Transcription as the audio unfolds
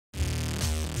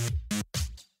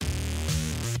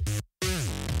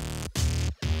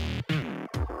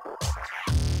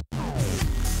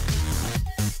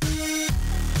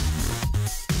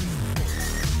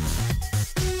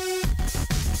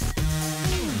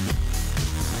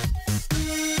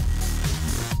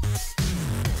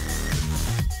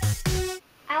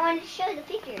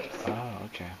Oh,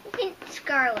 okay. In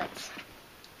Scarlet's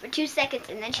for 2 seconds,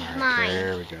 and then she's All right, mine.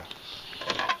 there we go.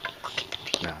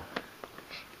 No.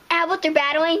 How about they're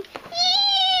battling?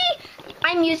 Yee!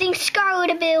 I'm using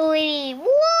Scarlet ability.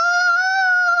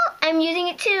 Whoa! I'm using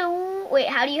it too. Wait,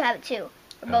 how do you have it too?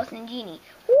 We're both Ninjini.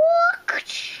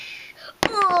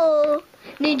 Oh!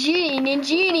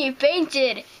 Ninjini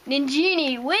fainted.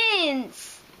 Ninjini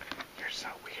wins. You're so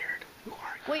weird. Who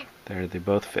are you? Wait. There, they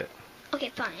both fit. Okay,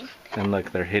 fine. And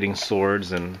look, they're hitting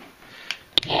swords and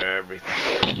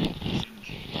everything.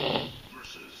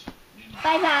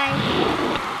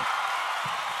 Bye-bye.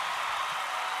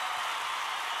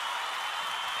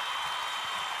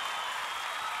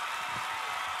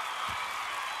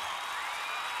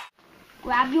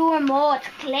 Grab your remote.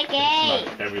 Click A.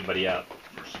 Knock everybody out.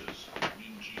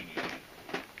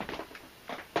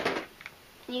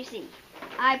 You see,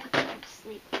 I put them to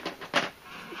sleep.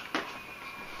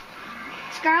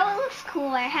 Scarlet looks cool,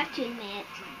 I have to admit.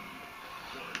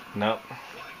 Nope.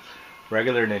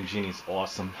 Regular Ninjini's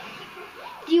awesome.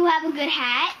 Do you have a good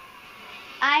hat?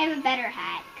 I have a better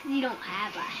hat, because you don't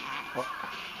have a hat. Oh.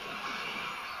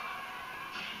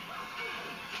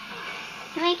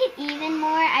 To make it even more,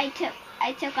 I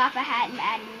took off a hat and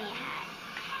added me a hat.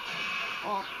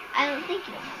 Well, I don't think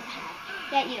you don't have a hat.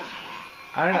 Yeah, you don't have a hat.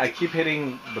 I don't know, I keep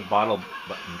hitting the bottle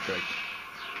button trick.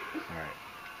 Alright,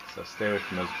 so stay away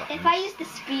from those buttons. If I use the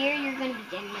spear, you're going to be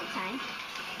dead in no time.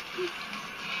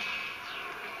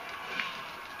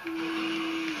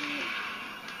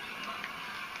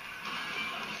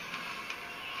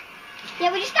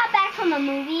 Yeah, we just got back from a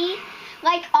movie.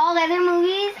 Like all other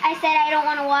movies, I said I don't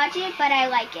want to watch it, but I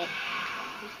like it.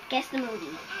 Guess the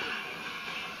movie.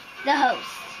 The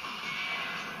Host.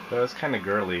 That was kind of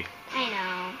girly. I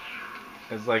know.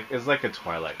 It's like a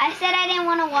Twilight. I said I didn't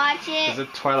want to watch it. It's a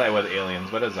Twilight with aliens,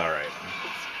 but it's alright.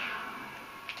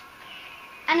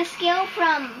 On a scale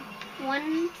from 1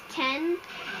 to 10,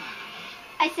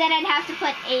 I said I'd have to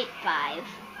put 8.5.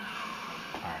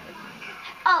 Alright.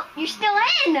 Oh, you're still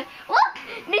in! Look!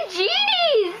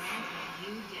 Ninjinis!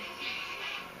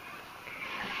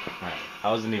 Alright.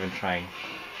 I wasn't even trying.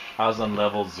 I was on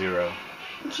level 0.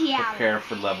 Yeah. Prepare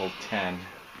for level 10.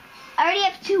 I already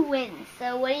have 2 wins,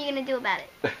 so what are you going to do about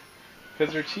it?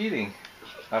 Because they're cheating.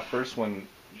 That first one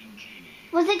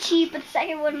Was it cheap, but the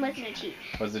second one wasn't a cheap.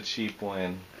 was a cheap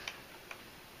win.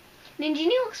 Ninjini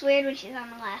looks weird when she's on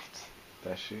the left.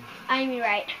 Does she? I mean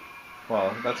right.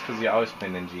 Well, that's because you always play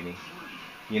Ninjini.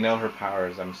 You know her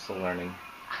powers. I'm still learning.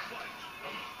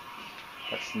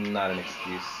 That's not an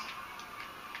excuse.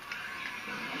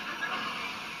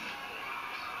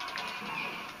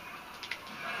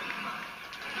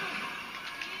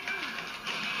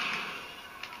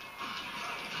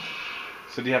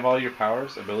 So do you have all your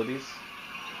powers, abilities?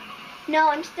 No,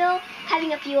 I'm still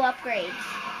having a few upgrades.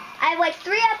 I have like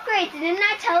 3 upgrades. Didn't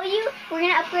I tell you we're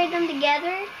going to upgrade them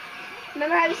together?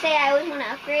 Remember how we say I always want to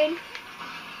upgrade?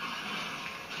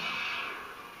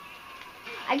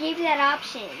 I gave you that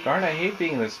option. Darn, I hate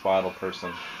being this bottle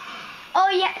person. Oh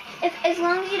yeah, as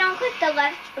long as you don't click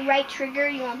the right trigger,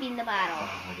 you won't be in the battle.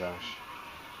 Oh my gosh.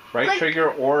 Right trigger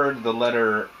or the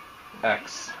letter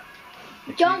X.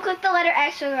 Don't click the letter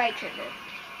X or the right trigger.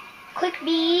 Click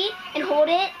B and hold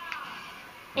it.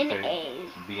 And Okay.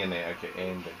 A. B and A. Okay,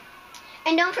 A and B.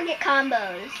 And don't forget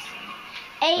combos.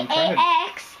 I'm trying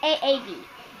A-A-X, A-A-B.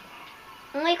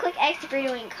 Only click X if you're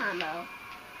doing combo.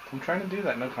 I'm trying to do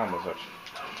that. No combos. Watch.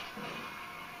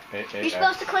 A, You're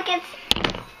supposed to click it.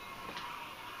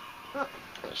 Oh,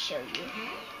 let me show you.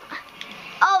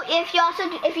 Oh, if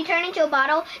you turn into a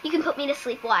bottle, you can put me to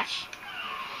sleep. Watch.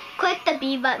 Click the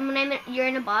B button when you're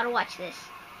in a bottle. Watch this.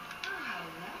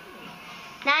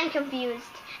 Now I'm confused.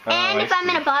 Oh, and if I'm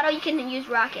in see. a bottle, you can use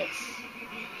rockets.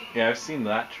 Yeah, I've seen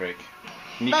that trick.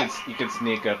 And you can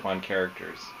sneak up on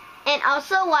characters. And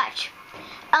also watch.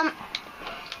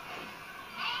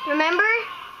 Remember?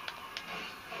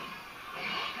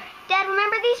 Dad,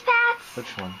 remember these paths?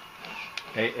 Which one?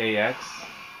 AAX?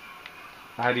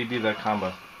 How do you do that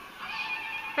combo?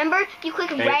 Remember? You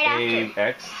click right after.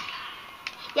 AAX?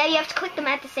 Yeah, you have to click them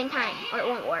at the same time, or it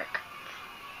won't work.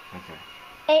 Okay.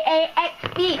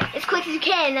 A-A-X-B, as quick as you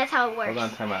can, that's how it works. Hold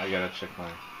on, time out. I gotta check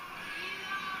mine.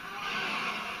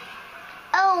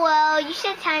 Oh, well, you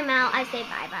said time out. I say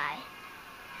bye-bye.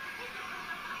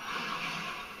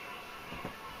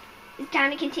 It's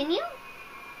time to continue?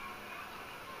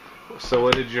 So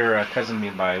what did your cousin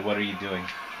mean by what are you doing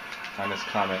on his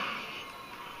comment?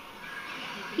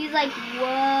 He's like,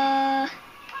 what?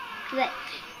 Like,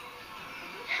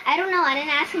 I don't know. I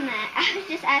didn't ask him that. I was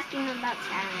just asking him about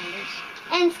Skylanders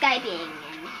and Skyping.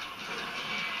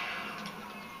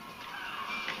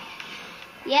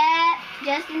 Yeah,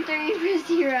 Justin 3 for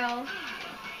 0.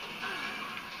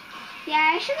 Yeah,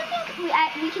 I actually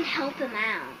think we can help him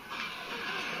out.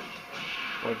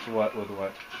 With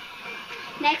what?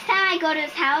 Next time I go to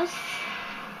his house,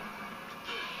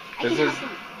 I can help him.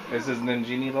 Is his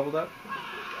Ninjini leveled up?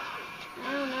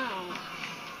 I don't know.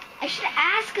 I should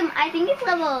ask him. I think it's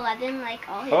level 11, like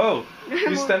all his Oh, normal.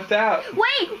 you stepped out. Wait!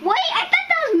 I thought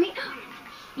that was me.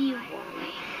 You won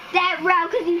that route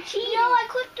because you cheated. No, I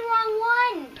clicked the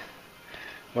wrong one.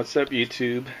 What's up,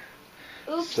 YouTube?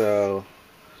 Oops. So,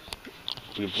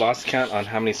 we've lost count on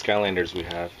how many Skylanders we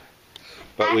have.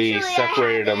 But we Actually,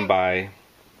 separated them by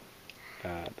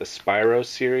the Spyro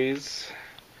series,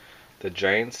 the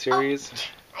Giant series,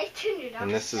 I turned it off.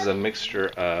 and this is a mixture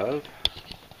of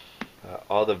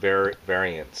all the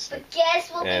variants. But guess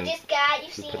what And we just got?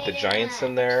 You've we seen put it the Giants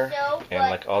in there, show, and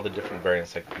like all the different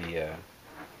variants, like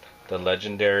the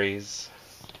legendaries,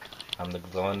 the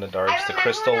glow-in-the-darks, the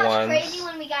crystal I ones, remember when it was crazy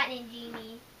when we got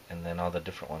Ninjini. and then all the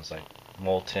different ones like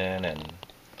Molten and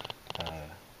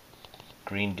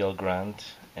Green Gill Grunt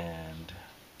and